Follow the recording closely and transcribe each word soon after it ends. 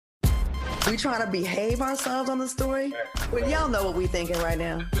We trying to behave ourselves on the story? Well, y'all know what we thinking right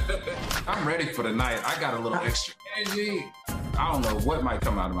now. I'm ready for the night. I got a little extra energy. I don't know what might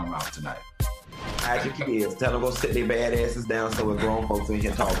come out of my mouth tonight. Hide your kids. Tell them go sit their bad asses down so we're grown folks in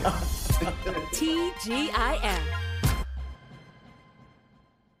here talking. TGIF.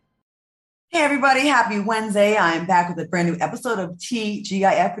 Hey everybody, happy Wednesday. I am back with a brand new episode of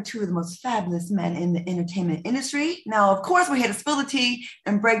TGIF for two of the most fabulous men in the entertainment industry. Now, of course, we're here to spill the tea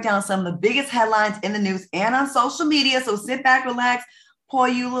and break down some of the biggest headlines in the news and on social media. So sit back, relax, pour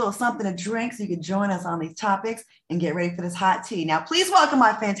you a little something to drink so you can join us on these topics and get ready for this hot tea. Now, please welcome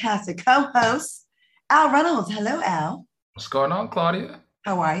my fantastic co-host, Al Reynolds. Hello, Al. What's going on, Claudia?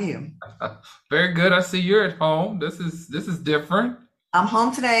 How are you? Very good. I see you're at home. This is different. I'm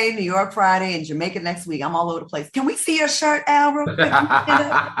home today, New York Friday, and Jamaica next week. I'm all over the place. Can we see your shirt, Al, real quick? Did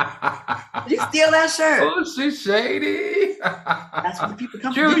you steal that shirt? Oh, she's shady. That's what the people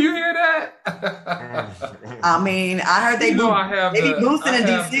come Q, to. you hear that? I mean, I heard they be boosting in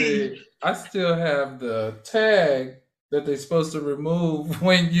DC. I still have the tag that they're supposed to remove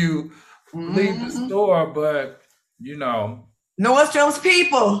when you leave the store, but you know. Nordstrom's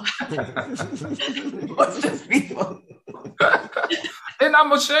people. Nordstrom's people. And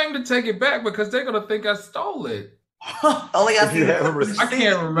I'm ashamed to take it back because they're gonna think I stole it. Only I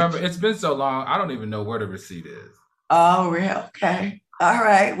can't remember. It's been so long. I don't even know where the receipt is. Oh, really? Okay. All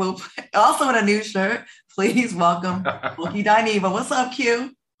right. Well, also in a new shirt, please welcome Wookie Dineva. What's up,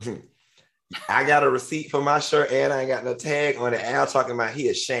 Q? I got a receipt for my shirt and I ain't got no tag on it. Al talking about he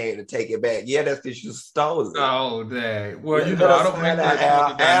ashamed to take it back. Yeah, that's because you stole it. Oh, dang. Well, you know, I don't make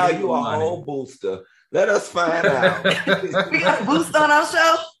that. Al, you a whole booster. Let us find out. We got a boost on our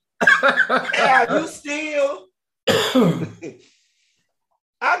show? Al, you still?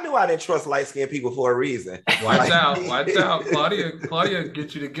 I knew I didn't trust light-skinned people for a reason. Watch out. Claudia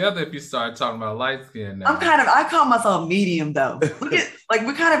get you together if you start talking about light skin now. I call myself medium though. Look at, like,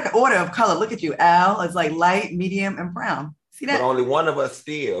 we kind of order of color. Look at you, Al. It's like light, medium, and brown. See that? But only one of us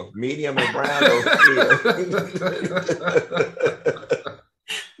still. Medium and brown don't still.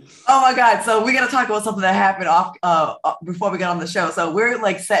 Oh my God. So we got to talk about something that happened off before we got on the show. So we're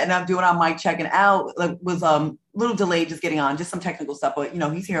like setting up, doing our mic check, and Al was a little delayed just getting on, just some technical stuff, but you know,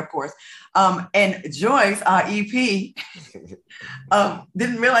 he's here, of course. And Joyce, our EP,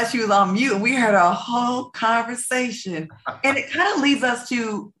 didn't realize she was on mute. We heard a whole conversation. And it kind of leads us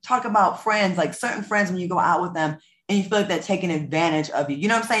to talk about friends, like certain friends when you go out with them and you feel like they're taking advantage of you. You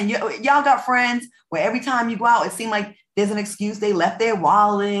know what I'm saying? Y'all got friends where every time you go out, it seems like there's an excuse. They left their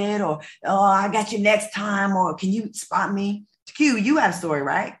wallet, or, oh, I got you next time, or can you spot me? Q, you have a story,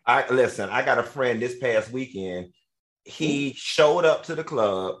 right? I got a friend this past weekend. He showed up to the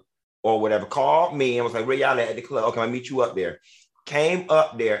club or whatever, called me and was like, where y'all at the club? Okay, I'll meet you up there. Came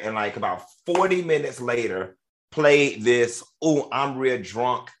up there and like about 40 minutes later, played this, oh, I'm real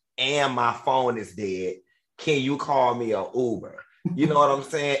drunk and my phone is dead. Can you call me an Uber? You know what I'm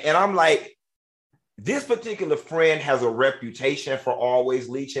saying? And I'm like, this particular friend has a reputation for always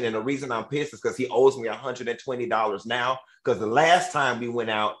leeching. And the reason I'm pissed is because he owes me $120 now. Because the last time we went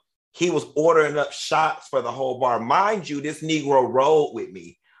out, he was ordering up shots for the whole bar. Mind you, this Negro rolled with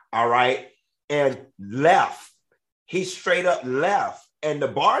me, all right, and left. He straight up left. And the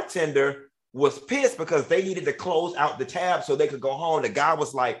bartender was pissed because they needed to close out the tab so they could go home. The guy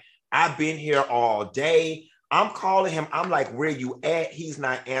was like, I've been here all day. I'm calling him. I'm like, where you at? He's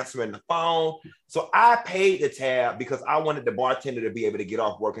not answering the phone. So I paid the tab because I wanted the bartender to be able to get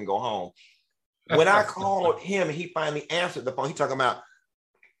off work and go home. When I called him, he finally answered the phone. He talking about,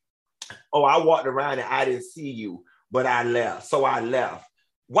 oh, I walked around and I didn't see you, but I left. So I left.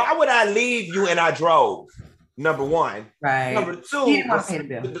 Why would I leave you and I drove? Number one. Right. Number two,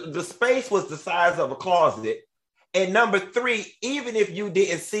 the space was the size of a closet. And number three, even if you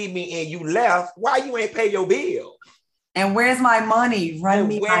didn't see me and you left, why you ain't pay your bill? And where's my money?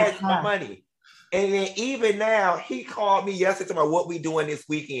 Where's my money? And then even now, he called me yesterday about what we doing this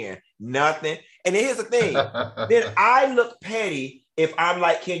weekend. Nothing. And then here's the thing. Then I look petty if I'm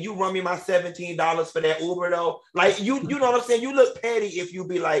like, can you run me my $17 for that Uber though? Like, you know what I'm saying? You look petty if you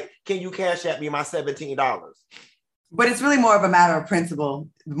be like, can you cash at me my $17? But it's really more of a matter of principle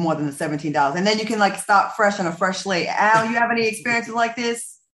more than the $17. And then you can like start fresh on a fresh slate. Al, you have any experiences like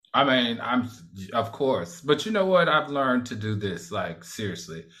this? I mean, of course. But you know what? I've learned to do this, like,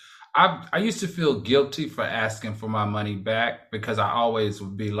 seriously. I used to feel guilty for asking for my money back because I always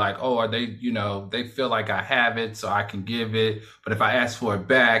would be like, oh, are they, they feel like I have it so I can give it. But if I ask for it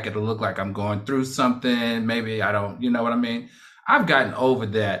back, it'll look like I'm going through something. Maybe I don't, you know what I mean? I've gotten over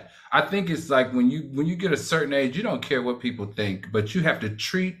that. I think it's like when you get a certain age, you don't care what people think, but you have to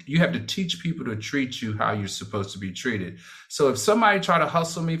teach people to treat you how you're supposed to be treated. So if somebody try to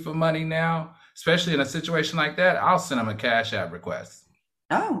hustle me for money now, especially in a situation like that, I'll send them a Cash App request.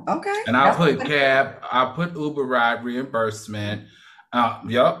 Oh, okay. And I'll put Uber ride reimbursement.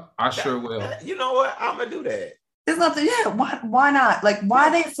 I sure will. You know what? I'm gonna do that. There's nothing. Yeah. Why not? Like, why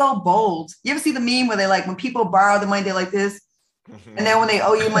are they so bold? You ever see the meme where they like when people borrow the money, they're like this, and then when they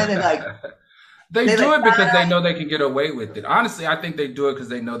owe you money, they're like. They do it because they know they can get away with it. Honestly, I think they do it because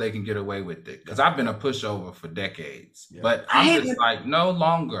they know they can get away with it. Because I've been a pushover for decades, but I'm just like, no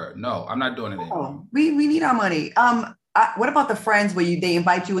longer. No, I'm not doing it anymore. We need our money. What about the friends where they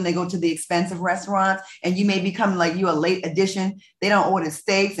invite you and they go to the expensive restaurants and you may become like you a late addition? They don't order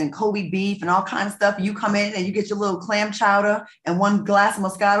steaks and Kobe beef and all kinds of stuff. You come in and you get your little clam chowder and one glass of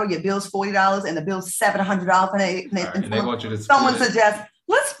Moscato. Your bill's $40 and the bill's $700. And they want you to someone suggests,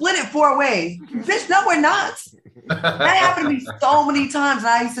 let's split it 4 ways. Bitch, no, we're not. That happened to me so many times. And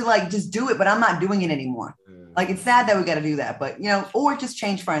I used to like just do it, but I'm not doing it anymore. Like, it's sad that we got to do that, but or just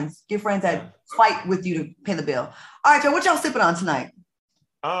change friends. Get friends that fight with you to pay the bill. All right, Joe, what y'all sipping on tonight?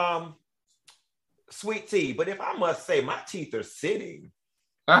 Sweet tea. But if I must say, my teeth are sitting.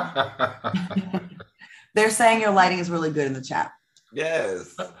 They're saying your lighting is really good in the chat.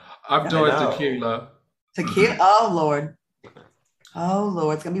 Yes. I'm doing tequila. Tequila? Oh, Lord.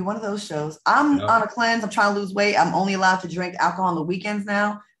 It's going to be one of those shows. I'm on a cleanse. I'm trying to lose weight. I'm only allowed to drink alcohol on the weekends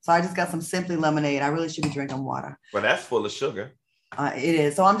now. So I just got some Simply lemonade. I really should be drinking water. Well, that's full of sugar. It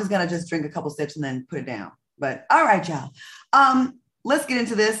is. So I'm just going to just drink a couple sips and then put it down. But all right, y'all. Let's get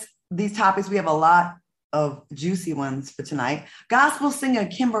into these topics. We have a lot of juicy ones for tonight. Gospel singer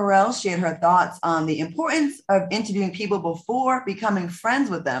Kim Burrell shared her thoughts on the importance of interviewing people before becoming friends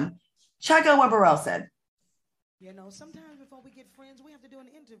with them. Check out what Burrell said. Sometimes before we get friends, we have to do an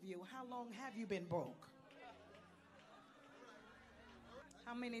interview. How long have you been broke?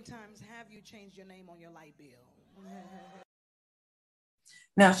 How many times have you changed your name on your light bill?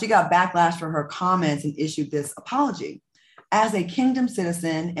 Now, she got backlash for her comments and issued this apology. As a kingdom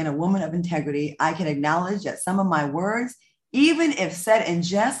citizen and a woman of integrity, I can acknowledge that some of my words, even if said in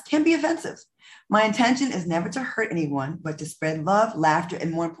jest, can be offensive. My intention is never to hurt anyone, but to spread love, laughter,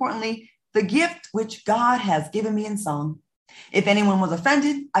 and more importantly, the gift which God has given me in song. If anyone was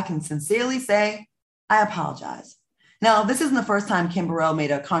offended, I can sincerely say, I apologize. Now, this isn't the first time Kim Burrell made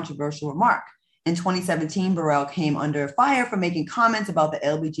a controversial remark. In 2017, Burrell came under fire for making comments about the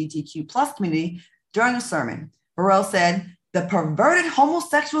LGBTQ plus community during a sermon. Burrell said, the perverted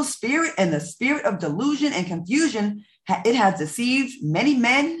homosexual spirit and the spirit of delusion and confusion, it has deceived many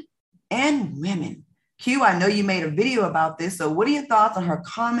men and women. Q, I know you made a video about this. So what are your thoughts on her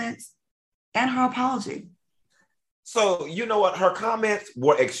comments and her apology? So, you know what? Her comments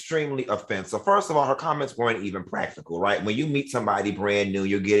were extremely offensive. First of all, her comments weren't even practical, right? When you meet somebody brand new,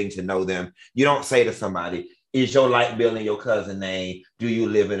 you're getting to know them. You don't say to somebody, is your light bill in your cousin's name? Do you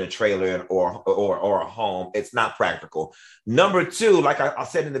live in a trailer or a home? It's not practical. Number two, like I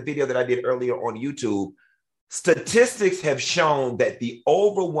said in the video that I did earlier on YouTube, statistics have shown that the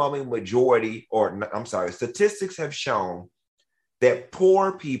overwhelming majority, statistics have shown that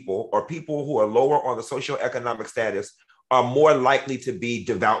poor people or people who are lower on the socioeconomic status are more likely to be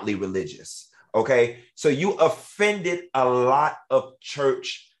devoutly religious. Okay. So you offended a lot of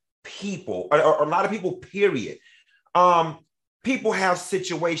church people or a lot of people, period. People have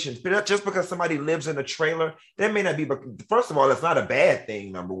situations, but just because somebody lives in a trailer, that may not be, but first of all, it's not a bad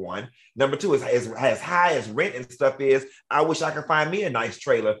thing. Number one. Number two is as high as rent and stuff is, I wish I could find me a nice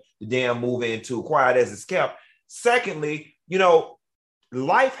trailer to damn move into, quiet as it's kept. Secondly,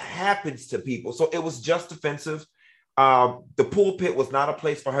 life happens to people. So it was just offensive. The pulpit was not a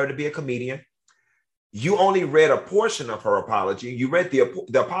place for her to be a comedian. You only read a portion of her apology. You read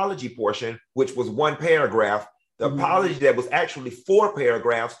the apology portion, which was one paragraph. The apology that was actually 4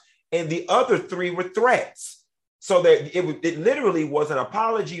 paragraphs, and the other 3 were threats. So that it literally was an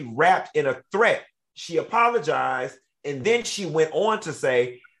apology wrapped in a threat. She apologized, and then she went on to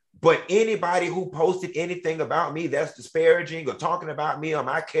say, but anybody who posted anything about me that's disparaging or talking about me or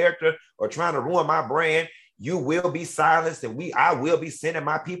my character or trying to ruin my brand, you will be silenced, and I will be sending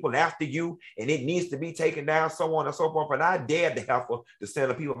my people after you, and it needs to be taken down, so on and so forth. And I dared the heifer to send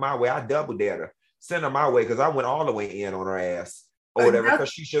the people my way. I double dared her. Send her my way because I went all the way in on her ass or whatever because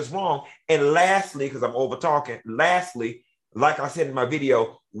she's just wrong. And lastly, because I'm over talking, like I said in my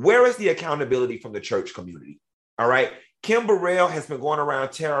video, where is the accountability from the church community? All right. Kim Burrell has been going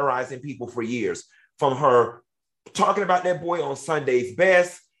around terrorizing people for years, from her talking about that boy on Sunday's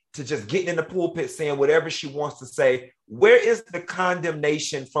Best to just getting in the pulpit saying whatever she wants to say, where is the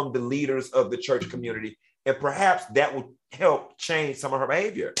condemnation from the leaders of the church community? And perhaps that would help change some of her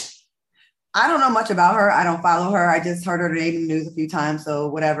behavior. I don't know much about her. I don't follow her. I just heard her name in the news a few times, so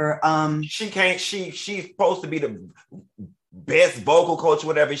whatever. She's supposed to be the best vocal coach,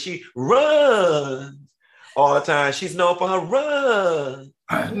 whatever. She runs all the time. She's known for her run.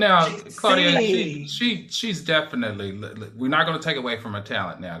 Now, Claudia, she's definitely. We're not going to take away from her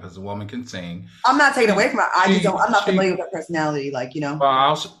talent now because the woman can sing. I'm not taking away from her. I'm not familiar with her personality, like, you know.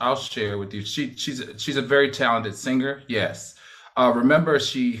 Well, I'll share with you. She's a very talented singer. Yes. Remember,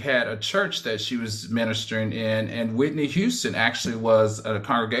 she had a church that she was ministering in, and Whitney Houston actually was a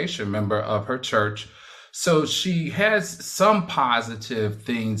congregation member of her church. So she has some positive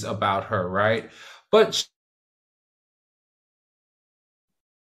things about her, right? But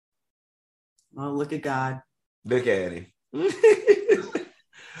oh, look at God. Look at him.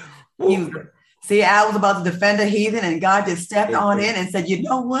 See, I was about to defend a heathen, and God just stepped on in and said, you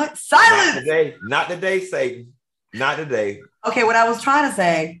know what? Silence! Not today, Satan. Not today. Okay, what I was trying to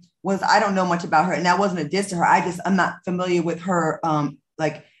say was I don't know much about her, and that wasn't a diss to her. I'm not familiar with her,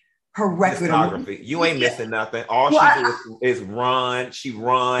 like her record. Discography. You ain't missing nothing. All she do is run. She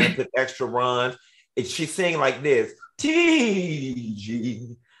run and put extra runs. And she's singing like this.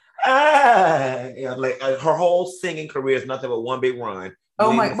 TG. Like her whole singing career is nothing but one big run.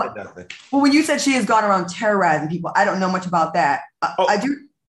 Oh my God. Well, when you said she has gone around terrorizing people, I don't know much about that. I do.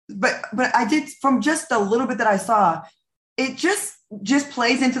 But I did, from just a little bit that I saw, it just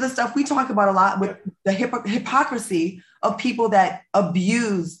plays into the stuff we talk about a lot with the hypocrisy of people that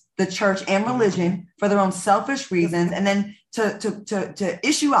abuse the church and religion for their own selfish reasons, and then to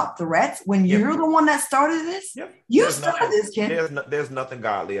issue out threats when you're the one that started this. You started this, Ken. There's nothing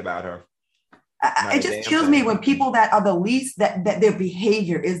godly about her. It just kills me when people that are the least, that their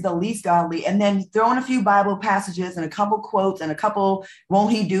behavior is the least godly, and then throw in a few Bible passages and a couple quotes and a couple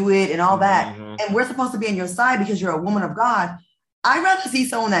won't he do it and all that. And we're supposed to be on your side because you're a woman of God. I'd rather see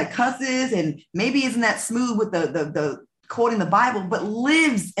someone that cusses and maybe isn't that smooth with the quoting the Bible, but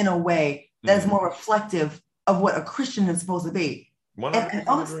lives in a way that is more reflective of what a Christian is supposed to be.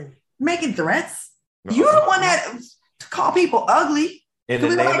 And making threats. You're the one that call people ugly. In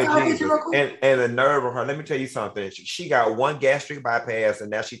the name of Jesus, and the nerve of her. Let me tell you something. She got one gastric bypass, and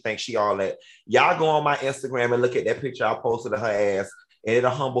now she thinks she all that. Y'all go on my Instagram and look at that picture I posted of her ass, and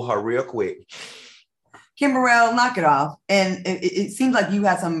it'll humble her real quick. Kim Burrell, knock it off. And it seems like you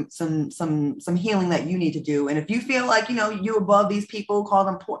have some healing that you need to do. And if you feel like, you know, you're above these people, call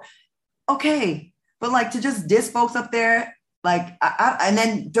them poor, okay. But like to just diss folks up there, like, and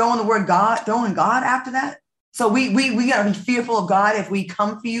then throwing God after that. So we gotta be fearful of God if we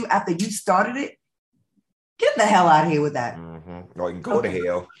come for you after you started it. Get the hell out of here with that. Or you can go to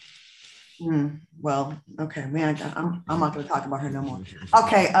hell. Well, okay, man. I'm not going to talk about her no more.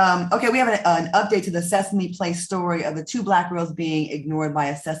 Okay. We have an update to the Sesame Place story of the two Black girls being ignored by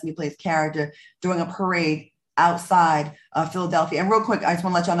a Sesame Place character during a parade outside of Philadelphia. And real quick, I just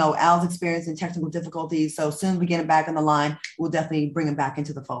want to let y'all know Al's experiencing technical difficulties. So as soon as we get him back on the line, we'll definitely bring him back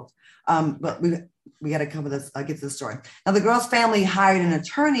into the fold. But we got to cover this, get to the story. Now, the girl's family hired an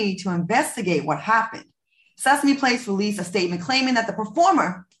attorney to investigate what happened. Sesame Place released a statement claiming that the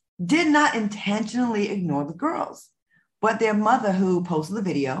performer did not intentionally ignore the girls, but their mother, who posted the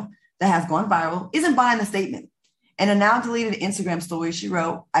video that has gone viral, isn't buying the statement. In a now deleted Instagram story, she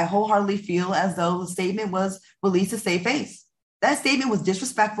wrote, "I wholeheartedly feel as though the statement was released to save face. That statement was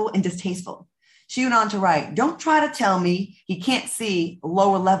disrespectful and distasteful." She went on to write, "Don't try to tell me he can't see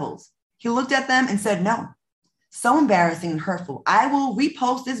lower levels. He looked at them and said, no. So embarrassing and hurtful. I will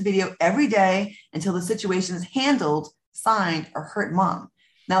repost this video every day until the situation is handled, signed, or hurt mom."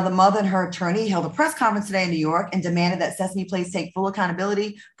 Now, the mother and her attorney held a press conference today in New York and demanded that Sesame Place take full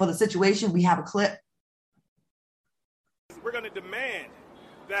accountability for the situation. We have a clip. We're going to demand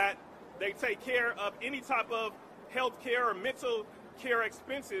that they take care of any type of health care or mental care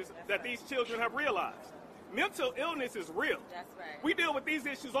expenses that these children have realized. Mental illness is real. That's right. We deal with these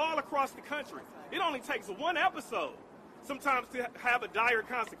issues all across the country. It only takes one episode sometimes to have a dire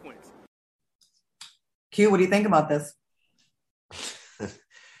consequence. Q, what do you think about this?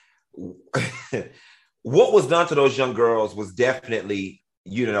 What was done to those young girls was definitely,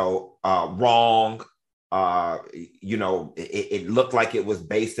 wrong. It looked like it was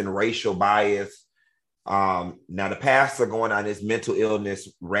based in racial bias. Now the pastor going on this mental illness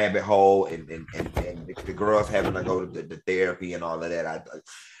rabbit hole and the girls having to go to the therapy and all of that.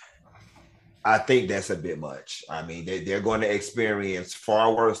 I think that's a bit much. I mean, they're going to experience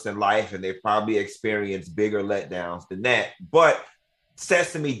far worse in life, and they probably experience bigger letdowns than that. But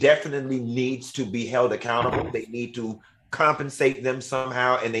Sesame definitely needs to be held accountable. They need to compensate them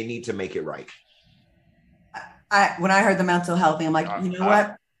somehow, and they need to make it right. When I heard the mental health thing, I'm like, you know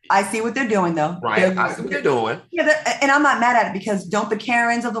what? I see what they're doing, though. Right. I see what they're doing. Yeah, and I'm not mad at it because don't the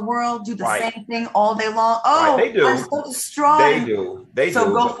Karens of the world do the same thing all day long? Oh, they do. I'm so distraught. They do.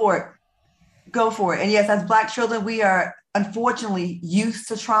 So go for it. Go for it. And yes, as Black children, we are unfortunately used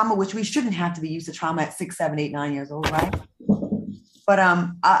to trauma, which we shouldn't have to be used to trauma at 6, 7, 8, 9 years old, right? But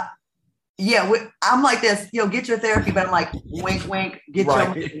I'm like this. Get your therapy, but I'm like, wink, wink. Get your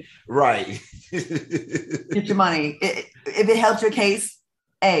money. Right. Get your money. If it helps your case.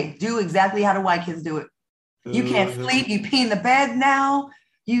 Hey, do exactly how the white kids do it. You can't sleep. You pee in the bed now.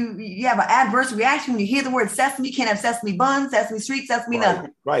 You have an adverse reaction when you hear the word sesame. You can't have sesame buns, sesame street, sesame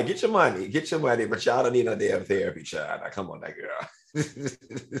nothing. Right. Get your money. But y'all don't need no damn therapy, child. Now, come on, that girl.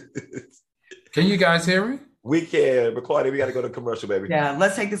 Can you guys hear me? We can. But Claudia, we got to go to commercial, baby. Yeah,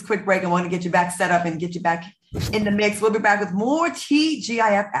 let's take this quick break. I want to get you back set up and get you back in the mix. We'll be back with more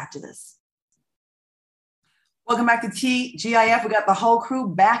TGIF after this. Welcome back to TGIF. We got the whole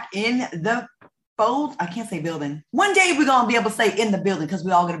crew back in the fold. I can't say building. One day we're going to be able to say in the building because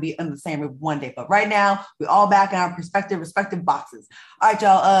we're all going to be in the same room one day. But right now, we're all back in our respective boxes. All right,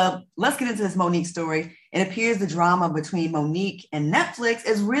 y'all. Let's get into this Monique story. It appears the drama between Monique and Netflix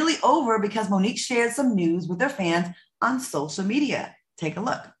is really over because Monique shared some news with her fans on social media. Take a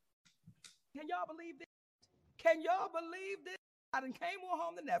look. Can y'all believe this? Can y'all believe this? I done came on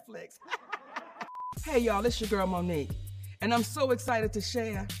home to Netflix. Hey y'all, it's your girl Monique, and I'm so excited to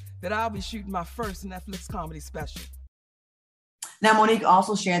share that I'll be shooting my first Netflix comedy special. Now, Monique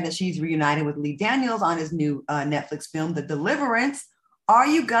also shared that she's reunited with Lee Daniels on his new Netflix film, The Deliverance. Are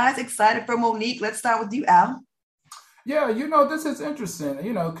you guys excited for Monique? Let's start with you, Al. Yeah, this is interesting.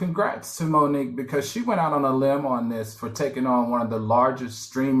 Congrats to Monique because she went out on a limb on this for taking on one of the largest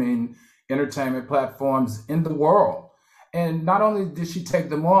streaming entertainment platforms in the world. And not only did she take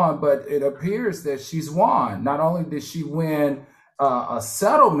them on, but it appears that she's won. Not only did she win a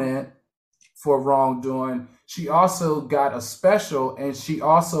settlement for wrongdoing, she also got a special, and she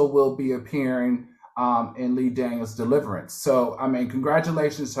also will be appearing in Lee Daniels' Deliverance. So,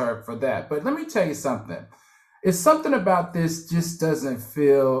 congratulations to her for that. But let me tell you something. It's something about this just doesn't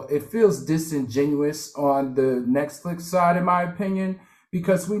it feels disingenuous on the Netflix side, in my opinion.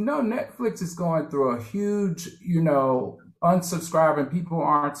 Because we know Netflix is going through a huge, unsubscribing. People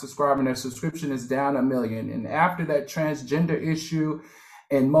aren't subscribing. Their subscription is down 1 million. And after that transgender issue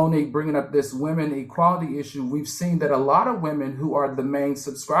and Monique bringing up this women equality issue, we've seen that a lot of women who are the main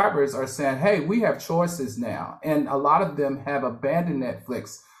subscribers are saying, hey, we have choices now. And a lot of them have abandoned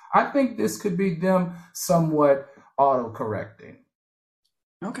Netflix. I think this could be them somewhat auto-correcting.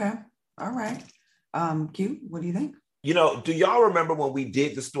 Okay. All right. Q, what do you think? Do y'all remember when we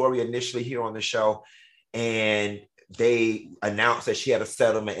did the story initially here on the show and they announced that she had a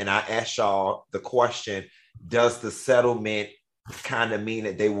settlement, and I asked y'all the question, does the settlement kind of mean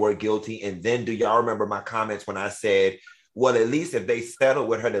that they were guilty? And then do y'all remember my comments when I said, well, at least if they settled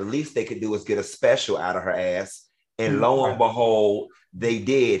with her, the least they could do is get a special out of her ass. And lo and behold, they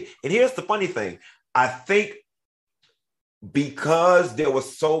did. And here's the funny thing. I think because there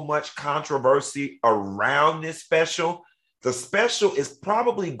was so much controversy around this special, the special is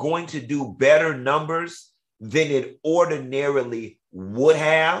probably going to do better numbers than it ordinarily would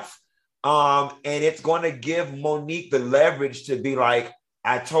have. And it's going to give Monique the leverage to be like,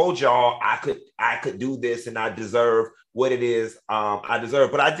 I told y'all I could do this and I deserve what it is I deserve.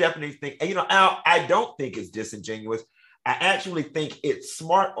 But I definitely think, Al, I don't think it's disingenuous. I actually think it's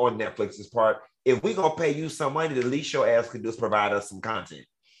smart on Netflix's part. If we're going to pay you some money, the least your ass could do is provide us some content.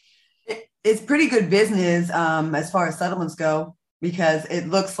 It's pretty good business as far as settlements go, because it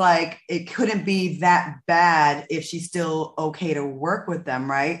looks like it couldn't be that bad if she's still okay to work with them,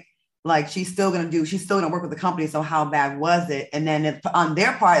 right? Like she's still going to work with the company. So how bad was it? And then on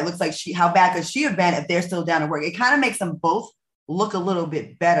their part, it looks like how bad could she have been if they're still down to work? It kind of makes them both look a little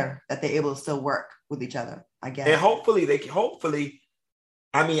bit better that they're able to still work with each other, I guess. And hopefully,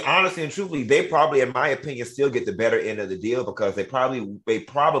 honestly and truthfully, they probably, in my opinion, still get the better end of the deal because they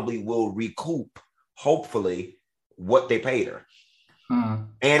probably will recoup, hopefully, what they paid her.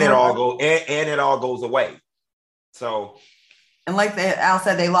 And it all goes away. So, and like Al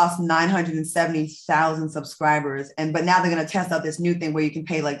said, they lost 970,000 subscribers, but now they're going to test out this new thing where you can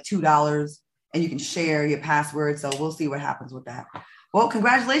pay like $2 and you can share your password. So we'll see what happens with that. Well,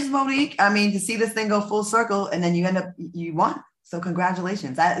 congratulations, Monique. To see this thing go full circle and then you won. So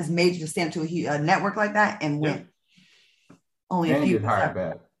congratulations. That is major to stand to a network like that and win. Only a few. Get hired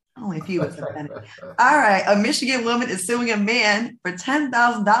back. Only a few of us have done it. All right. A Michigan woman is suing a man for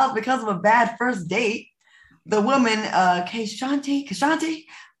 $10,000 because of a bad first date. The woman, Kashanti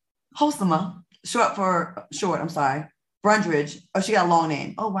Hosama, Brundridge. Oh, she got a long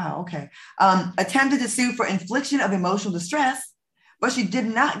name. Oh, wow. Okay. Attempted to sue for infliction of emotional distress, but she did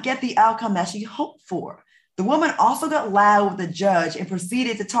not get the outcome that she hoped for. The woman also got loud with the judge and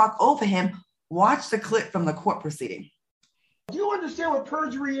proceeded to talk over him. Watch the clip from the court proceeding. Do you understand what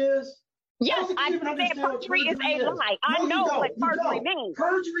perjury is? Yes, I understand perjury is a lie. I know what perjury means.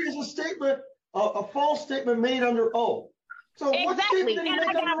 Perjury is a statement, a false statement made under oath. So exactly, and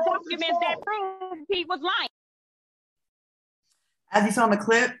I got documents that prove he was lying. As you saw in the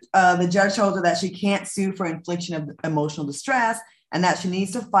clip, the judge told her that she can't sue for infliction of emotional distress and that she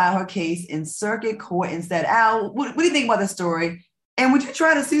needs to file her case in circuit court instead. Al, what do you think about this story? And would you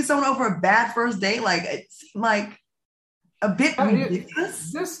try to sue someone over a bad first date? Like, it seemed like a bit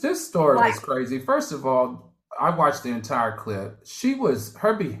ridiculous. This story was crazy. First of all, I watched the entire clip.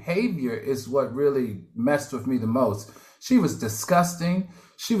 Her behavior is what really messed with me the most. She was disgusting.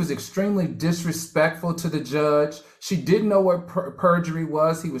 She was extremely disrespectful to the judge. She didn't know what perjury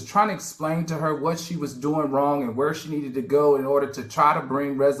was. He was trying to explain to her what she was doing wrong and where she needed to go in order to try to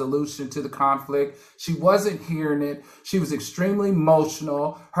bring resolution to the conflict. She wasn't hearing it. She was extremely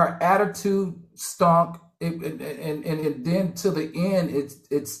emotional. Her attitude stunk. And then to the end,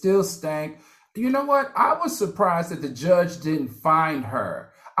 it still stank. You know what? I was surprised that the judge didn't find her.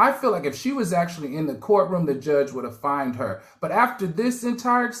 I feel like if she was actually in the courtroom, the judge would have fined her. But after this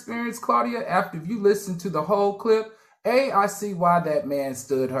entire experience, Claudia, after you listen to the whole clip, A, I see why that man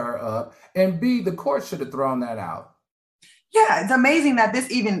stood her up. And B, the court should have thrown that out. Yeah, it's amazing that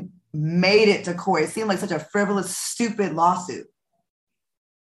this even made it to court. It seemed like such a frivolous, stupid lawsuit.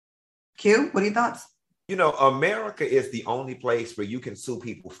 Q, what are your thoughts? You know, America is the only place where you can sue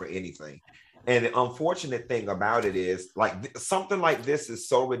people for anything. And the unfortunate thing about it is, like, something like this is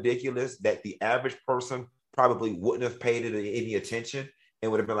so ridiculous that the average person probably wouldn't have paid it any attention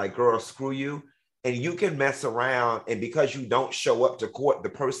and would have been like, girl, screw you. And you can mess around, and because you don't show up to court, the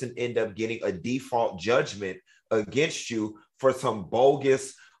person end up getting a default judgment against you for some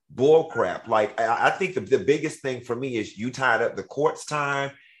bogus bullcrap. Like, I think the biggest thing for me is you tied up the court's time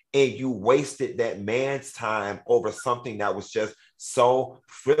and you wasted that man's time over something that was just so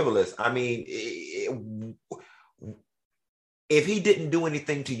frivolous. I mean, if he didn't do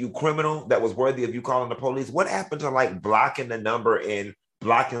anything to you criminal that was worthy of you calling the police, what happened to like blocking the number and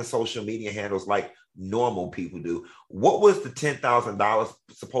blocking social media handles like normal people do? What was the $10,000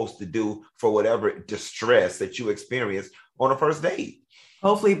 supposed to do for whatever distress that you experienced on a first date?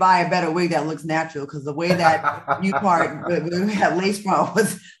 Hopefully buy a better wig that looks natural, because the way that you had lace front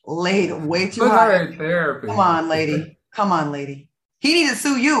was laid way too high. Therapy. Come on, lady. Come on, lady. He needed to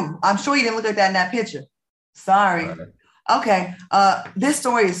sue you. I'm sure you didn't look like that in that picture. Sorry. Right. Okay. This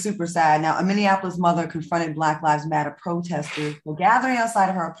story is super sad. Now, a Minneapolis mother confronted Black Lives Matter protesters who were gathering outside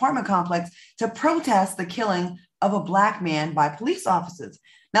of her apartment complex to protest the killing of a Black man by police officers.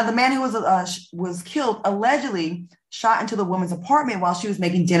 Now, the man who was killed allegedly shot into the woman's apartment while she was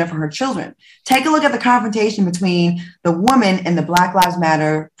making dinner for her children. Take a look at the confrontation between the woman and the Black Lives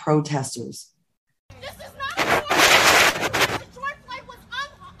Matter protesters. This is not George Floyd was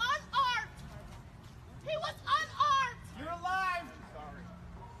unarmed. He was unarmed. You're alive. Sorry.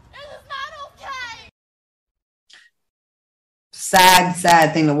 It is not okay.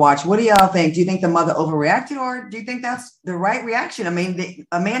 Sad thing to watch. What do y'all think? Do you think the mother overreacted, or do you think that's the right reaction? I mean,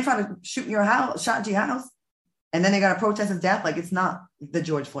 a man tried to shoot in your house, shot into your house, and then they got to protest his death. Like, it's not the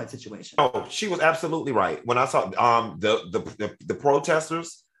George Floyd situation. Oh, she was absolutely right. When I saw the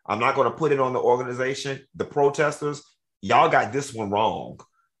protesters, I'm not going to put it on the organization. The protesters, y'all got this one wrong.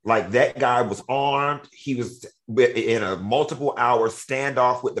 Like, that guy was armed. He was in a multiple hour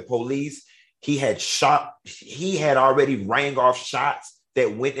standoff with the police. He had already rang off shots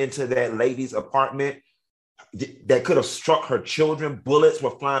that went into that lady's apartment that could have struck her children. Bullets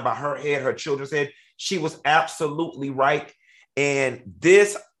were flying by her head, her children's head. She was absolutely right. And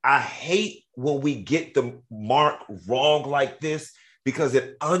this, I hate when we get the mark wrong like this, because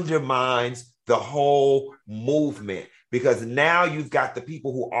it undermines the whole movement. Because now you've got the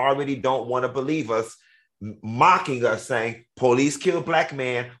people who already don't want to believe us, mocking us, saying police kill Black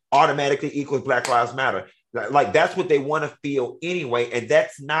man automatically equals Black Lives Matter. Like, that's what they want to feel anyway. And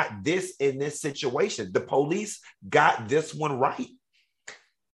that's not this in this situation. The police got this one right.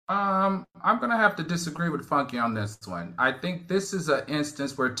 I'm going to have to disagree with Funky on this one. I think this is an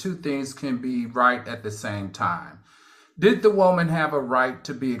instance where two things can be right at the same time. Did the woman have a right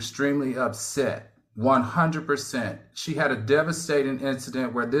to be extremely upset 100%. She had a devastating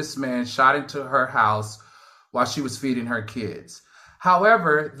incident where this man shot into her house while she was feeding her kids.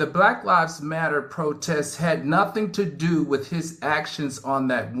 However, the Black Lives Matter protests had nothing to do with his actions on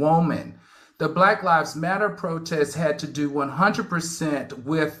that woman. The Black Lives Matter protests had to do 100%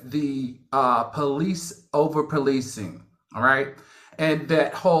 with the police over policing, all right? And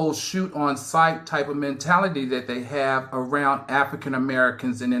that whole shoot on sight type of mentality that they have around African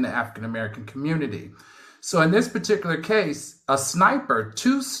Americans and in the African American community. So in this particular case,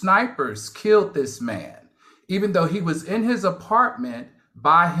 two snipers killed this man, even though he was in his apartment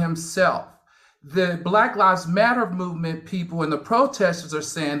by himself. The Black Lives Matter movement people and the protesters are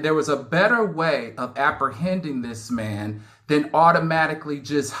saying there was a better way of apprehending this man than automatically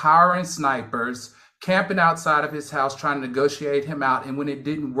just hiring snipers, camping outside of his house, trying to negotiate him out. And when it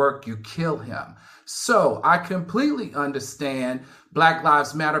didn't work, you kill him. So I completely understand Black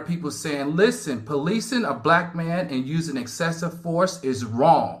Lives Matter people saying, listen, policing a black man and using excessive force is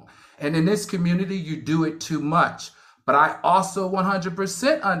wrong. And in this community, you do it too much. But I also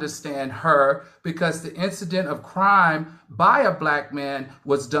 100% understand her because the incident of crime by a black man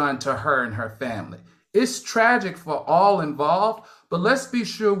was done to her and her family. It's tragic for all involved, but let's be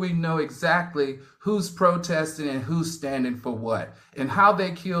sure we know exactly who's protesting and who's standing for what and how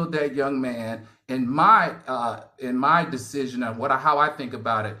they killed that young man. In my decision on how I think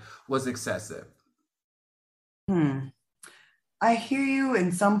about it was excessive. I hear you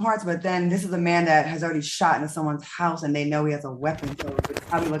in some parts, but then this is a man that has already shot into someone's house and they know he has a weapon. So it's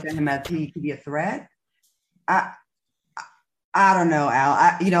probably look at him as he could be a threat. I don't know,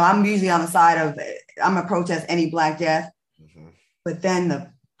 Al. I'm usually on the side of, I'm gonna protest any Black death, but then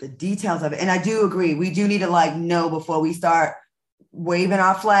the details of it. And I do agree, we do need to know before we start waving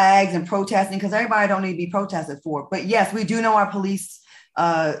our flags and protesting, because everybody don't need to be protested for. But yes, we do know our police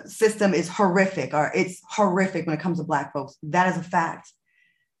system is horrific, or it's horrific when it comes to Black folks. That is a fact.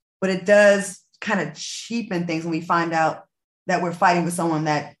 But it does kind of cheapen things when we find out that we're fighting with someone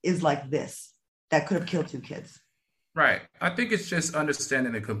that is like this, that could have killed 2 kids. Right. I think it's just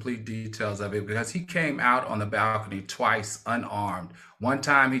understanding the complete details of it, because he came out on the balcony twice unarmed. One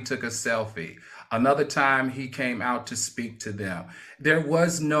time he took a selfie. Another time he came out to speak to them. There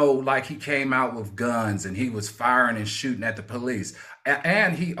was no, he came out with guns and he was firing and shooting at the police.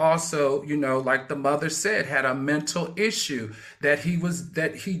 And he also, like the mother said, had a mental issue that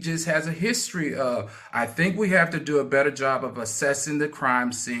he just has a history of. I think we have to do a better job of assessing the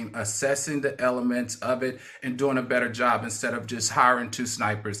crime scene, assessing the elements of it, and doing a better job instead of just hiring 2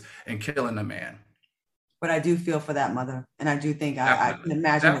 snipers and killing a man. But I do feel for that mother. And I do think I can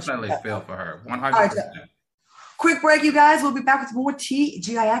imagine. Definitely feel for her. 100%. All right, quick break, you guys. We'll be back with more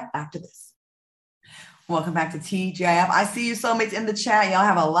TGIF after this. Welcome back to TGIF. I see you soulmates in the chat. Y'all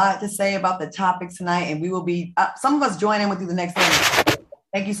have a lot to say about the topic tonight, and we will be, some of us join in with you the next day.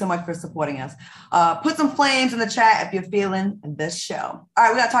 Thank you so much for supporting us. Put some flames in the chat if you're feeling this show. All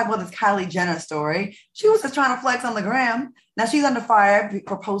right, we got to talk about this Kylie Jenner story. She was just trying to flex on the gram. Now she's under fire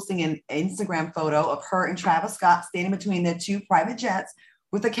for posting an Instagram photo of her and Travis Scott standing between their 2 private jets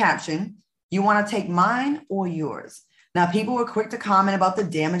with the caption, "You want to take mine or yours?" Now, people were quick to comment about the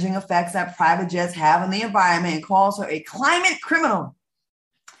damaging effects that private jets have on the environment and calls her a climate criminal.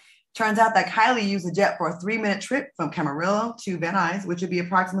 Turns out that Kylie used the jet for a 3-minute trip from Camarillo to Van Nuys, which would be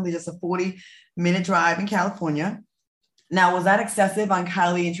approximately just a 40-minute drive in California. Now, was that excessive on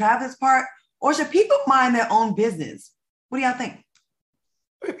Kylie and Travis' part, or should people mind their own business? What do y'all think?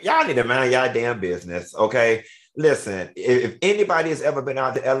 Y'all need to mind y'all damn business, okay? Listen, if anybody has ever been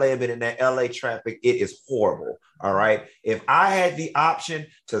out to LA and been in that LA traffic, it is horrible, all right? If I had the option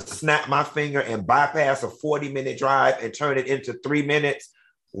to snap my finger and bypass a 40-minute drive and turn it into 3 minutes,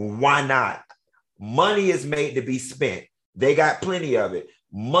 why not? Money is made to be spent. They got plenty of it.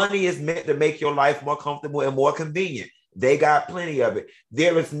 Money is meant to make your life more comfortable and more convenient. They got plenty of it.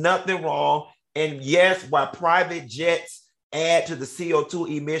 There is nothing wrong. And yes, while private jets add to the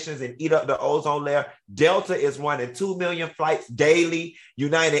CO2 emissions and eat up the ozone layer, Delta is running 2 million flights daily.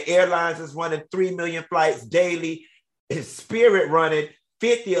 United Airlines is running 3 million flights daily. Spirit running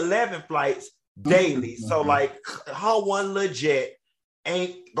 11 flights daily. So how one little jet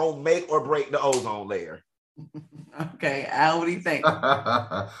ain't gonna make or break the ozone layer. Okay, Al, what do you think?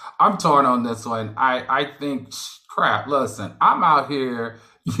 I'm torn on this one. I think, crap, listen, I'm out here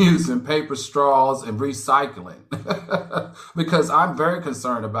using paper straws and recycling because I'm very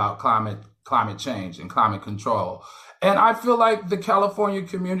concerned about climate change and climate control. And I feel like the California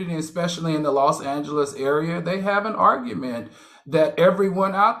community, especially in the Los Angeles area, they have an argument that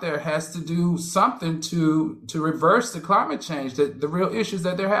everyone out there has to do something to reverse the climate change, the real issues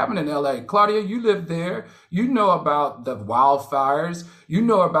that they're having in LA. Claudia, you live there. You know about the wildfires. You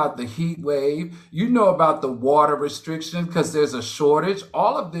know about the heat wave. You know about the water restrictions because there's a shortage.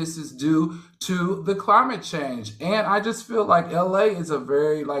 All of this is due to the climate change. And I just feel like LA is a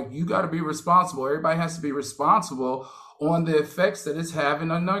very, you got to be responsible. Everybody has to be responsible on the effects that it's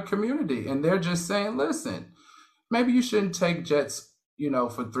having on our community. And they're just saying, listen, maybe you shouldn't take jets,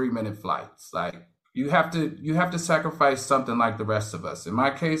 for 3-minute flights. You have to sacrifice something like the rest of us. In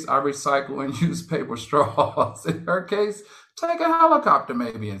my case, I recycle and use paper straws. In her case, take a helicopter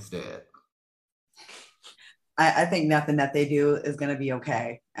maybe instead. I think nothing that they do is going to be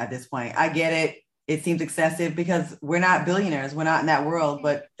okay at this point. I get it. It seems excessive because we're not billionaires. We're not in that world.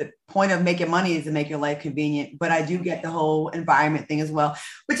 But the point of making money is to make your life convenient. But I do get the whole environment thing as well.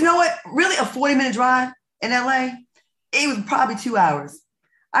 But you know what? Really, a 40-minute drive in LA, it was probably 2 hours.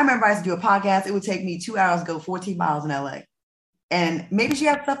 I remember I used to do a podcast. It would take me 2 hours to go 14 miles in LA. And maybe she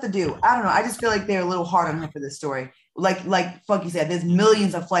had stuff to do. I don't know. I just feel like they're a little hard on her for this story. Like Funky said, there's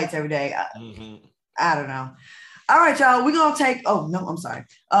millions of flights every day. I don't know. All right, y'all. We're going to take, I'm sorry.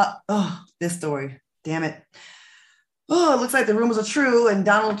 This story. Damn it. It looks like the rumors are true. And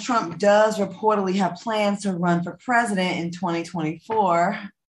Donald Trump does reportedly have plans to run for president in 2024.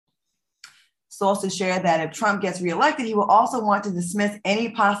 Sources share that if Trump gets reelected, he will also want to dismiss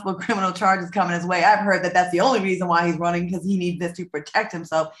any possible criminal charges coming his way. I've heard that that's the only reason why he's running, because he needs this to protect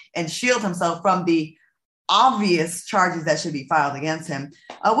himself and shield himself from the obvious charges that should be filed against him.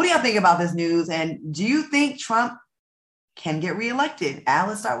 What do y'all think about this news? And do you think Trump can get reelected? Al,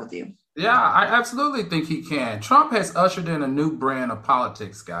 let's start with you. Yeah, I absolutely think he can. Trump has ushered in a new brand of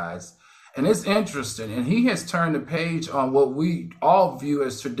politics, guys. And it's interesting. And he has turned the page on what we all view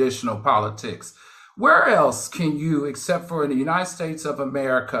as traditional politics. Where else can you, except for in the United States of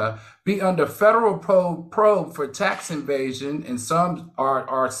America, be under federal probe for tax evasion, and some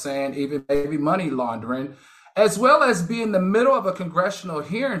are saying even maybe money laundering, as well as be in the middle of a congressional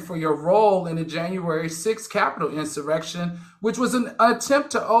hearing for your role in the January 6th Capitol insurrection, which was an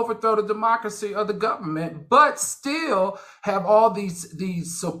attempt to overthrow the democracy of the government, but still have all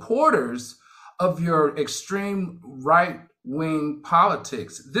these supporters of your extreme right-wing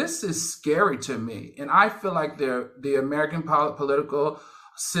politics. This is scary to me. And I feel like the American political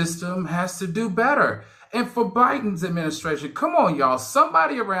system has to do better. And for Biden's administration, come on, y'all,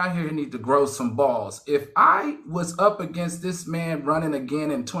 somebody around here need to grow some balls. If I was up against this man running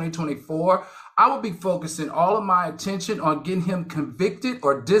again in 2024, I would be focusing all of my attention on getting him convicted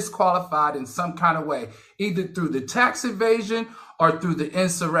or disqualified in some kind of way, either through the tax evasion or through the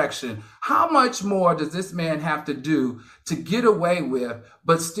insurrection. How much more does this man have to do to get away with,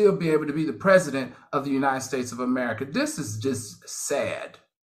 but still be able to be the president of the United States of America? This is just sad.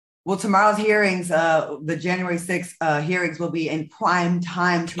 Well, tomorrow's hearings, the January 6th hearings will be in prime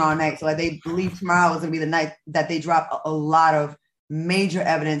time tomorrow night. So they believe tomorrow is going to be the night that they drop a lot of major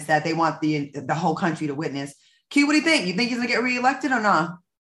evidence that they want the whole country to witness. Q, what do you think? You think he's going to get reelected or not?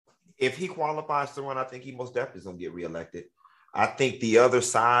 If he qualifies to run, I think he most definitely is going to get reelected. I think the other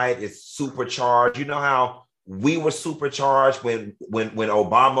side is supercharged. You know how we were supercharged when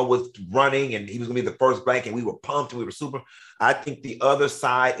Obama was running and he was going to be the first black, and we were pumped and we were super. I think the other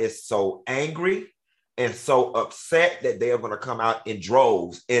side is so angry and so upset that they are going to come out in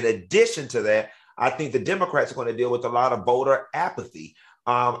droves. In addition to that, I think the Democrats are going to deal with a lot of voter apathy.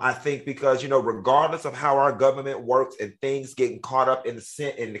 I think because, regardless of how our government works and things getting caught up in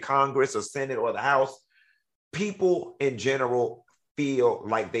the Congress or Senate or the House, people in general feel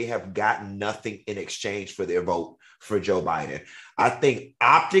like they have gotten nothing in exchange for their vote for Joe Biden. I think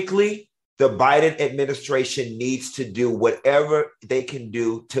optically, the Biden administration needs to do whatever they can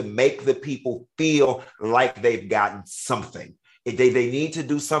do to make the people feel like they've gotten something. They need to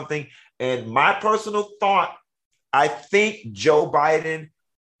do something. And my personal thought, I think Joe Biden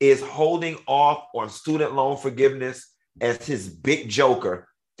is holding off on student loan forgiveness as his big joker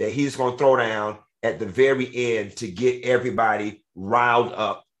that he's going to throw down at the very end to get everybody riled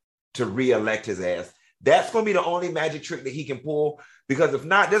up to reelect his ass. That's going to be the only magic trick that he can pull, because if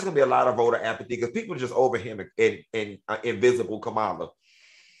not, there's going to be a lot of voter apathy because people are just over him and invisible Kamala.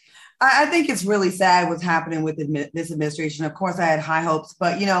 I think it's really sad what's happening with this administration. Of course, I had high hopes,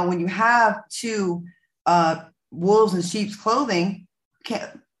 but when you have two wolves in sheep's clothing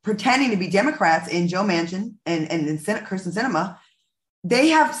pretending to be Democrats in Joe Manchin and Kyrsten Sinema, they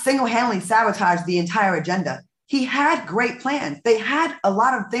have single-handedly sabotaged the entire agenda. He had great plans. They had a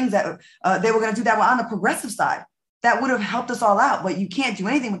lot of things that they were going to do that were on the progressive side that would have helped us all out, but you can't do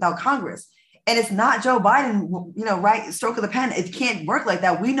anything without Congress. And it's not Joe Biden, right? Stroke of the pen. It can't work like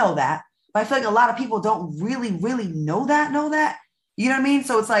that. We know that. But I feel like a lot of people don't really, really know that. You know what I mean?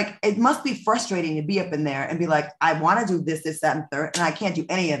 So it's like, it must be frustrating to be up in there and be like, I want to do this, that, and third, and I can't do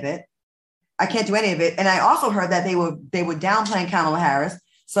any of it. And I also heard that they were downplaying Kamala Harris,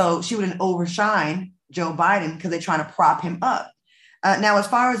 so she wouldn't overshine Joe Biden because they're trying to prop him up. Now, as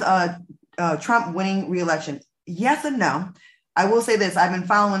far as Trump winning re-election, yes and no. I will say this. I've been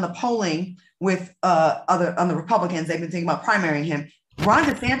following the polling with on the Republicans. They've been thinking about primarying him. Ron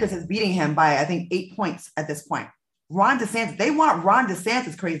DeSantis is beating him by, I think, 8 points at this point. Ron DeSantis, they want Ron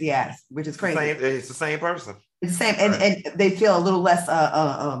DeSantis' crazy ass, which is crazy. It's the same person. It's the same. And they feel a little less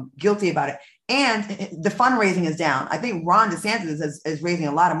guilty about it. And the fundraising is down. I think Ron DeSantis is raising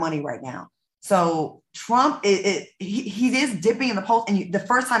a lot of money right now. So Trump, he is dipping in the polls. And the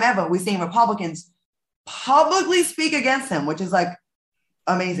first time ever, we're seeing Republicans publicly speak against him, which is like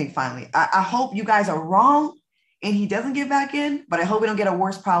amazing, finally. I hope you guys are wrong and he doesn't get back in, but I hope we don't get a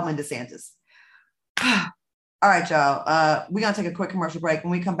worse problem in DeSantis. All right, y'all. We're going to take a quick commercial break.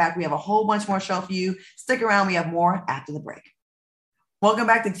 When we come back, we have a whole bunch more show for you. Stick around. We have more after the break. Welcome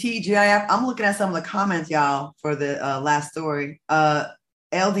back to TGIF. I'm looking at some of the comments, y'all, for the last story.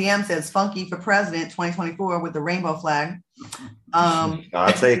 LDM says funky for president 2024 with the rainbow flag. I'll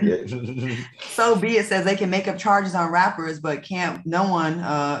take it. So be it says they can make up charges on rappers, but can't no one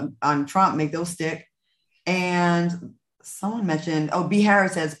on Trump make those stick. And someone mentioned, B.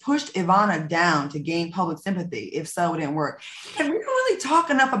 Harris says pushed Ivana down to gain public sympathy. If so, it didn't work. And we don't really talk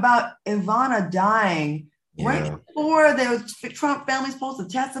enough about Ivana dying right before the Trump family supposed to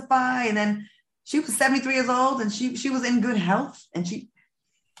testify. And then she was 73 years old and she was in good health. And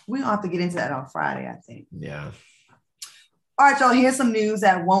we don't have to get into that on Friday, I think. Yeah. All right, y'all, here's some news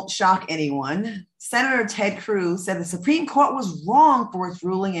that won't shock anyone. Senator Ted Cruz said the Supreme Court was wrong for its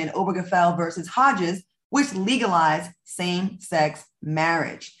ruling in Obergefell versus Hodges, which legalized same-sex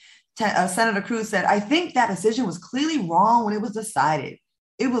marriage. Senator Cruz said, I think that decision was clearly wrong when it was decided.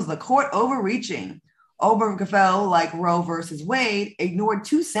 It was the court overreaching. Obergefell, like Roe versus Wade, ignored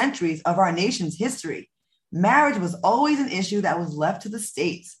 2 centuries of our nation's history. Marriage was always an issue that was left to the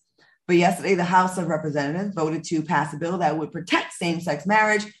states. But yesterday, the House of Representatives voted to pass a bill that would protect same-sex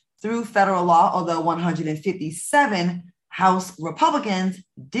marriage through federal law, although 157 House Republicans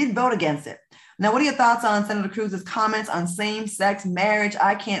did vote against it. Now, what are your thoughts on Senator Cruz's comments on same-sex marriage?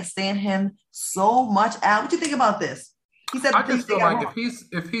 I can't stand him so much out. What do you think about this? He said, I just feel like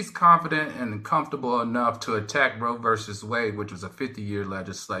if he's confident and comfortable enough to attack Roe versus Wade, which was a 50-year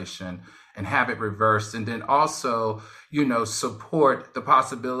legislation, and have it reversed, and then also, support the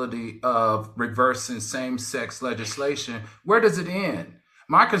possibility of reversing same-sex legislation, where does it end?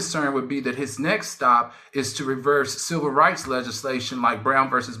 My concern would be that his next stop is to reverse civil rights legislation like Brown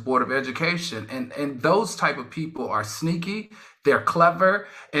versus Board of Education. And those type of people are sneaky, they're clever,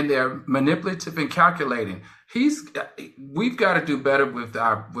 and they're manipulative and calculating. We've got to do better with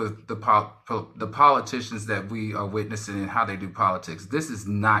the politicians that we are witnessing and how they do politics. This is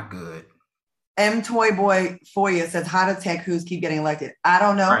not good. M. Toy Boy Foya says, how does Ted Cruz keep getting elected? I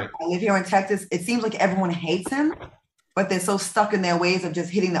don't know. Right. I live here in Texas. It seems like everyone hates him, but they're so stuck in their ways of just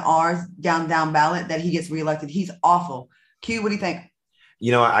hitting the R's down ballot that he gets reelected. He's awful. Q, what do you think?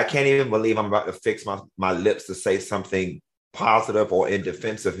 I can't even believe I'm about to fix my lips to say something positive or in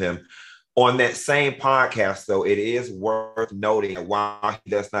defense of him. On that same podcast, though, it is worth noting that while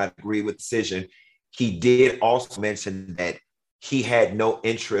he does not agree with the decision, he did also mention that he had no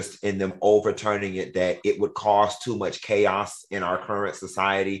interest in them overturning it, that it would cause too much chaos in our current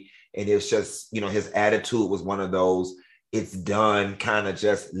society. And it's just, his attitude was one of those, it's done, kind of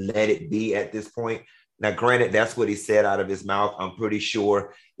just let it be at this point. Now, granted, that's what he said out of his mouth. I'm pretty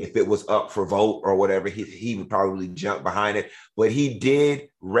sure if it was up for vote or whatever, he would probably jump behind it. But he did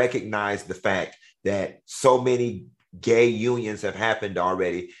recognize the fact that so many gay unions have happened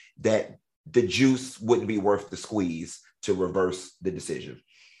already that the juice wouldn't be worth the squeeze to reverse the decision.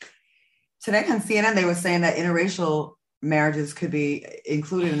 Today on CNN, they were saying that interracial marriages could be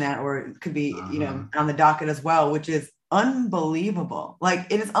included in that, or it could be, on the docket as well, which is unbelievable.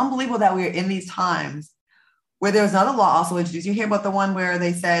 Like, it is unbelievable that we are in these times where there's another law also introduced. You hear about the one where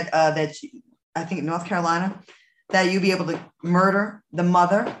they said that, I think in North Carolina, that you'd be able to murder the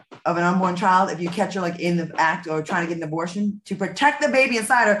mother of an unborn child if you catch her in the act or trying to get an abortion to protect the baby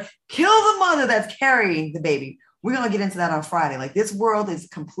inside her, kill the mother that's carrying the baby. We're going to get into that on Friday. This world is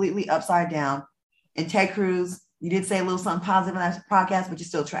completely upside down. And Ted Cruz, you did say a little something positive on that podcast, but you're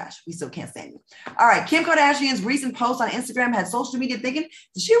still trash. We still can't stand you. All right. Kim Kardashian's recent post on Instagram had social media thinking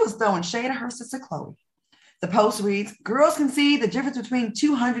that she was throwing shade at her sister Khloe. The post reads, girls can see the difference between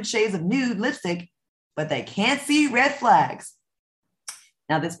 200 shades of nude lipstick, but they can't see red flags.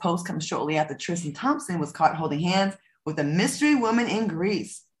 Now, this post comes shortly after Tristan Thompson was caught holding hands with a mystery woman in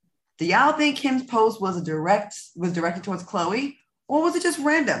Greece. Do y'all think Kim's post was directed towards Khloe, or was it just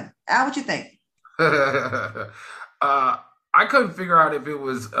random? Al, what you think? I couldn't figure out if it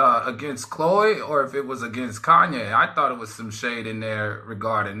was against Khloe or if it was against Kanye. I thought it was some shade in there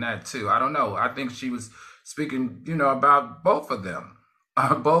regarding that too. I don't know. I think she was speaking, about both of them.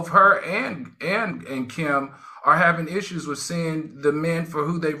 Both her and Kim are having issues with seeing the men for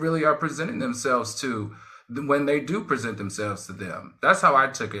who they really are presenting themselves to when they do present themselves to them. That's how I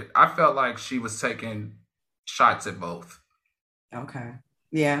took it. I felt like she was taking shots at both. Okay.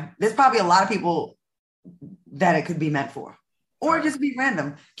 Yeah. There's probably a lot of people that it could be meant for. Or just be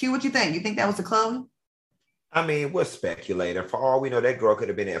random. Q, what you think? You think that was a Khloe? I mean, we're speculating. For all we know, that girl could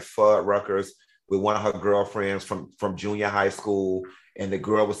have been at Fuddruckers with one of her girlfriends from junior high school, and the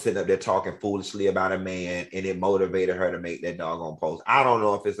girl was sitting up there talking foolishly about a man, and it motivated her to make that doggone post. I don't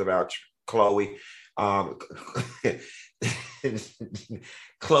know if it's about Khloe.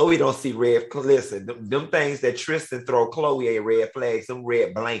 Khloe don't see red. Listen, them things that Tristan throw Khloe ain't red flags, some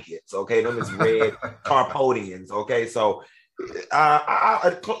red blankets, okay? Them is red tarpodians, okay? So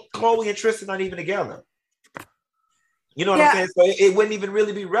Khloe and Tristan not even together. You know what I'm saying? So it wouldn't even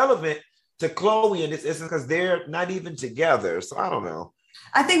really be relevant to Khloe in this instance because they're not even together. So I don't know.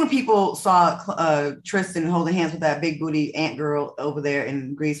 I think when people saw Tristan holding hands with that big booty ant girl over there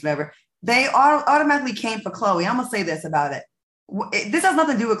in Greece, whatever, they automatically came for Khloe. I'm going to say this about it. This has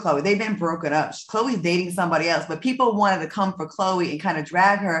nothing to do with Khloe. They've been broken up. Khloe's dating somebody else, but people wanted to come for Khloe and kind of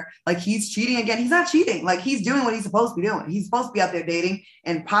drag her like he's cheating again. He's not cheating. Like he's doing what he's supposed to be doing. He's supposed to be out there dating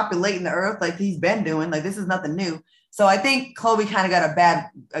and populating the earth like he's been doing. Like this is nothing new. So I think Khloe kind of got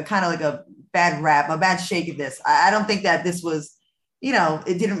a bad rap, a bad shake at this. I don't think that this was,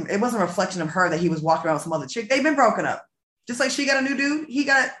 it wasn't a reflection of her that he was walking around with some other chick. They've been broken up. Just like she got a new dude, he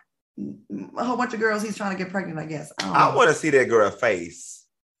got a whole bunch of girls he's trying to get pregnant, I guess. I want to see that girl face.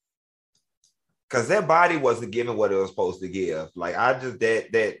 Because that body wasn't giving what it was supposed to give. Like I just,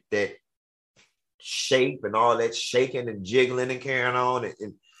 that shape and all that shaking and jiggling and carrying on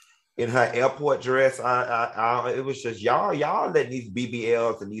and in her airport dress, it was just y'all letting these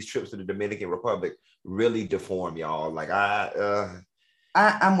BBLs and these trips to the Dominican Republic really deform y'all. Like I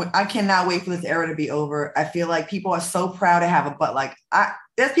cannot wait for this era to be over. I feel like people are so proud to have a butt. Like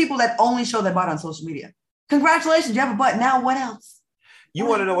there's people that only show their butt on social media. Congratulations, you have a butt. Now what else? You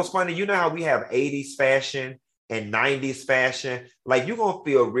want to know what's funny? You know how we have 80s fashion and 90s fashion? Like you're gonna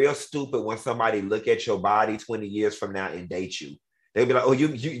feel real stupid when somebody look at your body 20 years from now and date you. They'll be like, "Oh,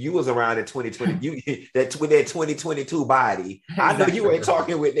 you was around in 2020. That 2022 body. I know you ain't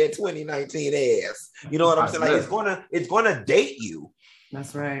talking with that 2019 ass. You know what I'm saying? Like it's gonna date you."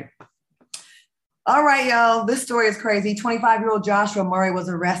 That's right. All right, y'all. This story is crazy. 25-year-old Joshua Murray was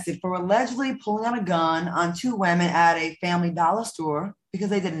arrested for allegedly pulling out a gun on two women at a Family Dollar store because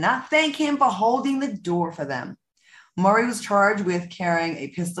they did not thank him for holding the door for them. Murray was charged with carrying a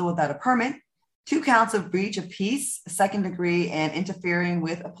pistol without a permit, 2 counts of breach of peace, 2nd degree, and interfering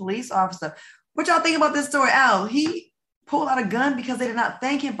with a police officer. What y'all think about this story, Al? He pulled out a gun because they did not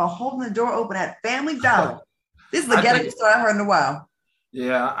thank him for holding the door open at Family Dollar. This is the ghetto story I've heard in a while.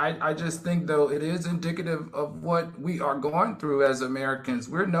 Yeah, I just think, though, it is indicative of what we are going through as Americans.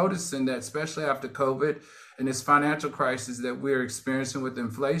 We're noticing that, especially after COVID and this financial crisis that we're experiencing with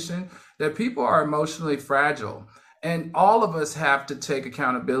inflation, that people are emotionally fragile. And all of us have to take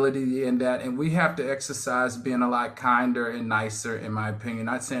accountability in that, and we have to exercise being a lot kinder and nicer, in my opinion.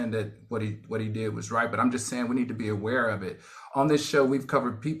 Not saying that what he did was right, but I'm just saying we need to be aware of it. On this show, we've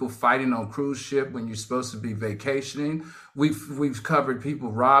covered people fighting on cruise ship when you're supposed to be vacationing. We've covered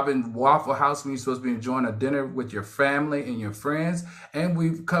people robbing Waffle House when you're supposed to be enjoying a dinner with your family and your friends. And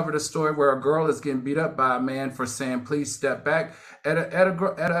we've covered a story where a girl is getting beat up by a man for saying, "Please step back" at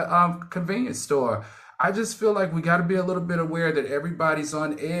a convenience store. I just feel like we got to be a little bit aware that everybody's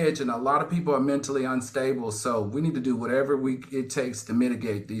on edge and a lot of people are mentally unstable. So we need to do whatever it takes to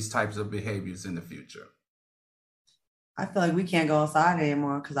mitigate these types of behaviors in the future. I feel like we can't go outside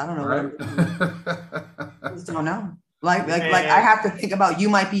anymore because I don't know what I'm doing. I just don't know. Like I have to think about, you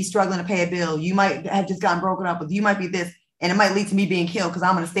might be struggling to pay a bill. You might have just gotten broken up with. You might be this, and it might lead to me being killed because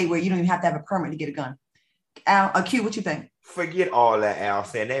I'm in a state where you don't even have to have a permit to get a gun. Al, Q, what you think? Forget all that, Al,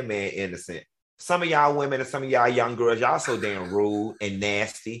 saying that man innocent. Some of y'all women and some of y'all young girls, y'all so damn rude and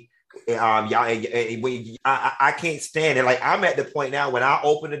nasty. Y'all, I can't stand it. Like, I'm at the point now when I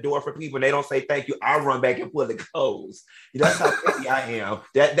open the door for people and they don't say thank you, I run back and pull the clothes. That's how petty I am.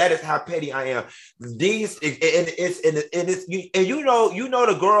 That is how petty I am. These you know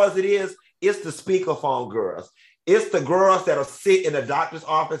the girls it is. It's the speakerphone girls. It's the girls that'll sit in the doctor's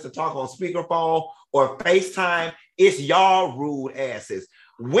office and talk on speakerphone or FaceTime. It's y'all rude asses.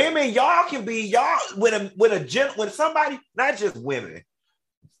 Women, y'all can be y'all when somebody, not just women,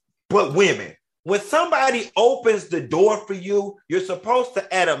 but women. When somebody opens the door for you, you're supposed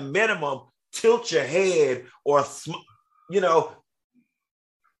to, at a minimum, tilt your head or,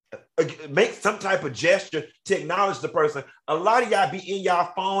 make some type of gesture to acknowledge the person. A lot of y'all be in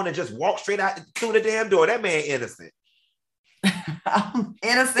y'all phone and just walk straight out through the damn door. That man innocent.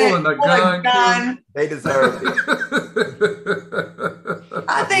 Innocent. Gun. They deserve it.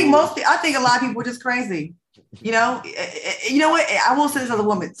 I think a lot of people are just crazy. You know what? I will say this as a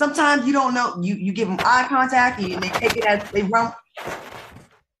woman. Sometimes you don't know. You give them eye contact and they take it as they run.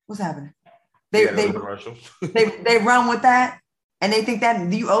 What's happening? They run with that and they think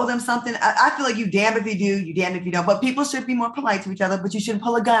that you owe them something. I feel like you damned if you do, you damned if you don't. But people should be more polite to each other, but you shouldn't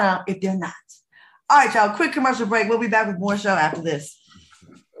pull a gun out if they're not. All right, y'all, quick commercial break. We'll be back with more show after this.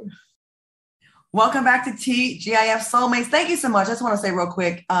 Welcome back to TGIF Soulmates. Thank you so much. I just want to say real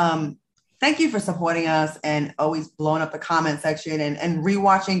quick, thank you for supporting us and always blowing up the comment section and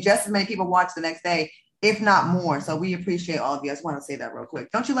rewatching. Just as many people watch the next day, if not more. So we appreciate all of you. I just want to say that real quick.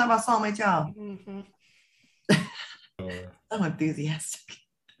 Don't you love our Soulmates, y'all? Mm-hmm. So enthusiastic.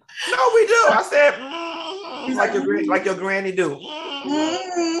 No, we do. I said, like your granny do.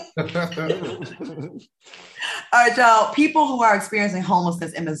 All right, y'all. People who are experiencing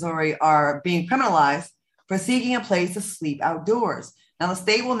homelessness in Missouri are being criminalized for seeking a place to sleep outdoors. Now, the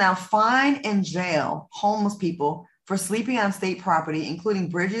state will now fine and jail homeless people for sleeping on state property, including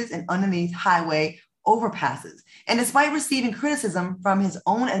bridges and underneath highway overpasses. And despite receiving criticism from his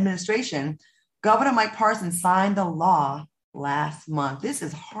own administration, Governor Mike Parsons signed the law last month. This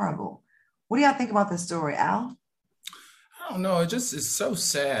is horrible. What do y'all think about this story, Al? I don't know. It's so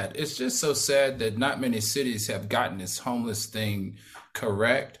sad. It's just so sad that not many cities have gotten this homeless thing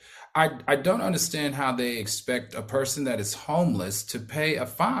correct. I don't understand how they expect a person that is homeless to pay a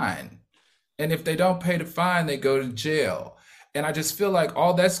fine. And if they don't pay the fine, they go to jail. And I just feel like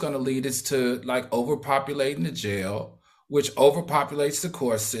all that's going to lead is to like overpopulating the jail, which overpopulates the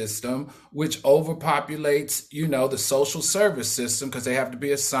court system, which overpopulates, the social service system because they have to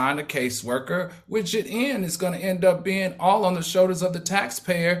be assigned a caseworker, which at end is going to end up being all on the shoulders of the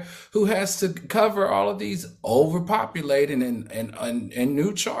taxpayer who has to cover all of these overpopulating and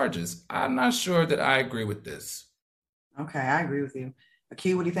new charges. I'm not sure that I agree with this. Okay, I agree with you.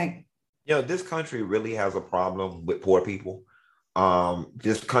 Akil, what do you think? This country really has a problem with poor people.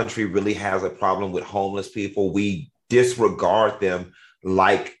 This country really has a problem with homeless people. We disregard them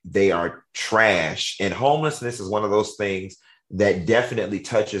like they are trash. And homelessness is one of those things that definitely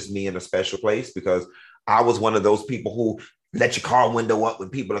touches me in a special place because I was one of those people who let your car window up when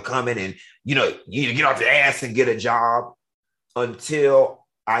people are coming and, you need to get off your ass and get a job until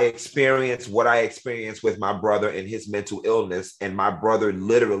I experienced what I experienced with my brother and his mental illness. And my brother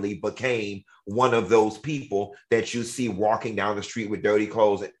literally became one of those people that you see walking down the street with dirty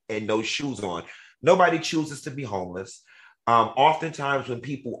clothes and no shoes on. Nobody chooses to be homeless. Oftentimes when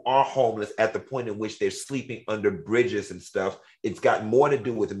people are homeless at the point in which they're sleeping under bridges and stuff, it's got more to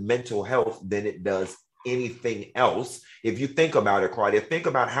do with mental health than it does anything else. If you think about it, Claudia, think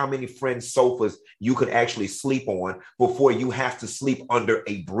about how many friends' sofas you could actually sleep on before you have to sleep under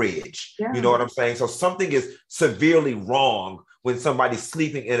a bridge. Yeah. You know what I'm saying? So something is severely wrong when somebody's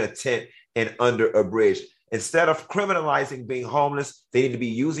sleeping in a tent and under a bridge. Instead of criminalizing being homeless, they need to be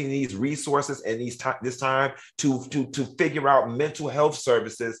using these resources and this time to figure out mental health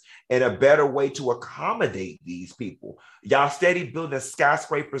services and a better way to accommodate these people. Y'all steady building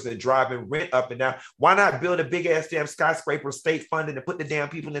skyscrapers and driving rent up and down. Why not build a big ass damn skyscraper, state funded, and put the damn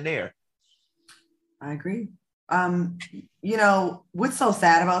people in there? I agree. What's so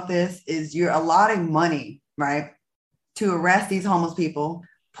sad about this is you're allotting money, right, to arrest these homeless people,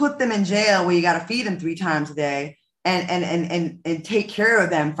 put them in jail where you got to feed them 3 times a day and take care of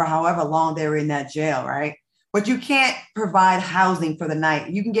them for however long they're in that jail, right? But you can't provide housing for the night.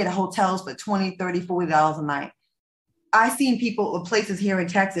 You can get hotels for $20, $30, $40 a night. I've seen places here in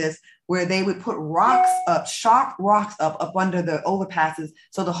Texas where they would put sharp rocks up under the overpasses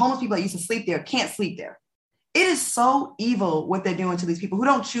so the homeless people that used to sleep there can't sleep there. It is so evil what they're doing to these people who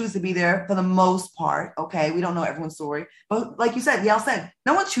don't choose to be there for the most part. Okay, we don't know everyone's story, but like you said, y'all said,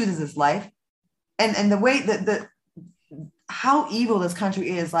 no one chooses this life, and the way that how evil this country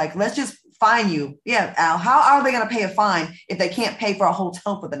is. Like, let's just fine you. Yeah, Al, how are they going to pay a fine if they can't pay for a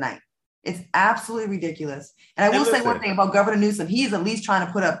hotel for the night? It's absolutely ridiculous. And I will say one thing about Governor Newsom. He's at least trying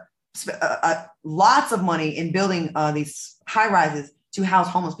to put up lots of money in building these high rises to house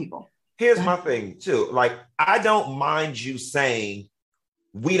homeless people. Here's my thing too. Like, I don't mind you saying,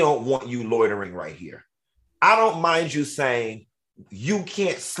 we don't want you loitering right here. I don't mind you saying you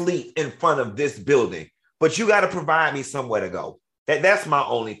can't sleep in front of this building, but you got to provide me somewhere to go. That's my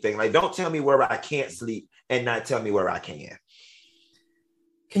only thing. Like, don't tell me where I can't sleep and not tell me where I can.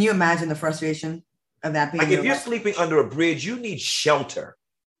 Can you imagine the frustration of that being? Like, if you're sleeping under a bridge, you need shelter.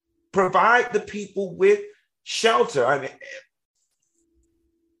 Provide the people with shelter. I mean,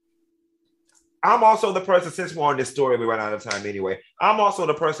 I'm also the person, since we're on this story, we run out of time anyway. I'm also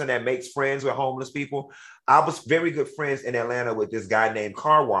the person that makes friends with homeless people. I was very good friends in Atlanta with this guy named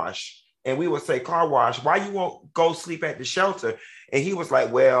Car Wash. And we would say, Car Wash, why you won't go sleep at the shelter? And he was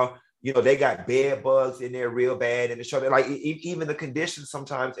like, well, you know, they got bed bugs in there real bad in the shelter. Like, even the conditions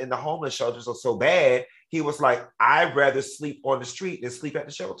sometimes in the homeless shelters are so bad. He was like, I'd rather sleep on the street than sleep at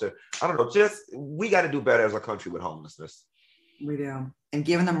the shelter. I don't know, we got to do better as a country with homelessness. We do. And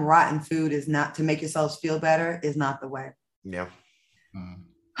giving them rotten food is not to make yourselves feel better, is not the way. Yeah.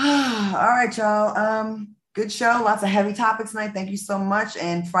 All right, y'all. Good show. Lots of heavy topics tonight. Thank you so much.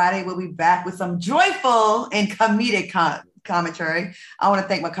 And Friday, we'll be back with some joyful and comedic commentary. I want to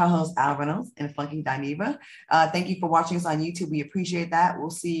thank my co-host Alvanos and Funky Dineva. Thank you for watching us on YouTube. We appreciate that. We'll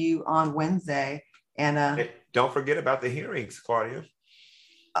see you on Wednesday. And hey, don't forget about the hearings, Claudia.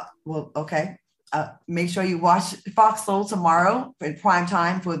 Well, okay. Make sure you watch Fox Soul tomorrow in prime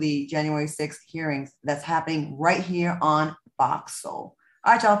time for the January 6th hearings. That's happening right here on Fox Soul.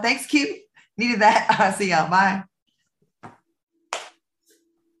 All right, y'all. Thanks, Q. Needed that. See y'all. Bye.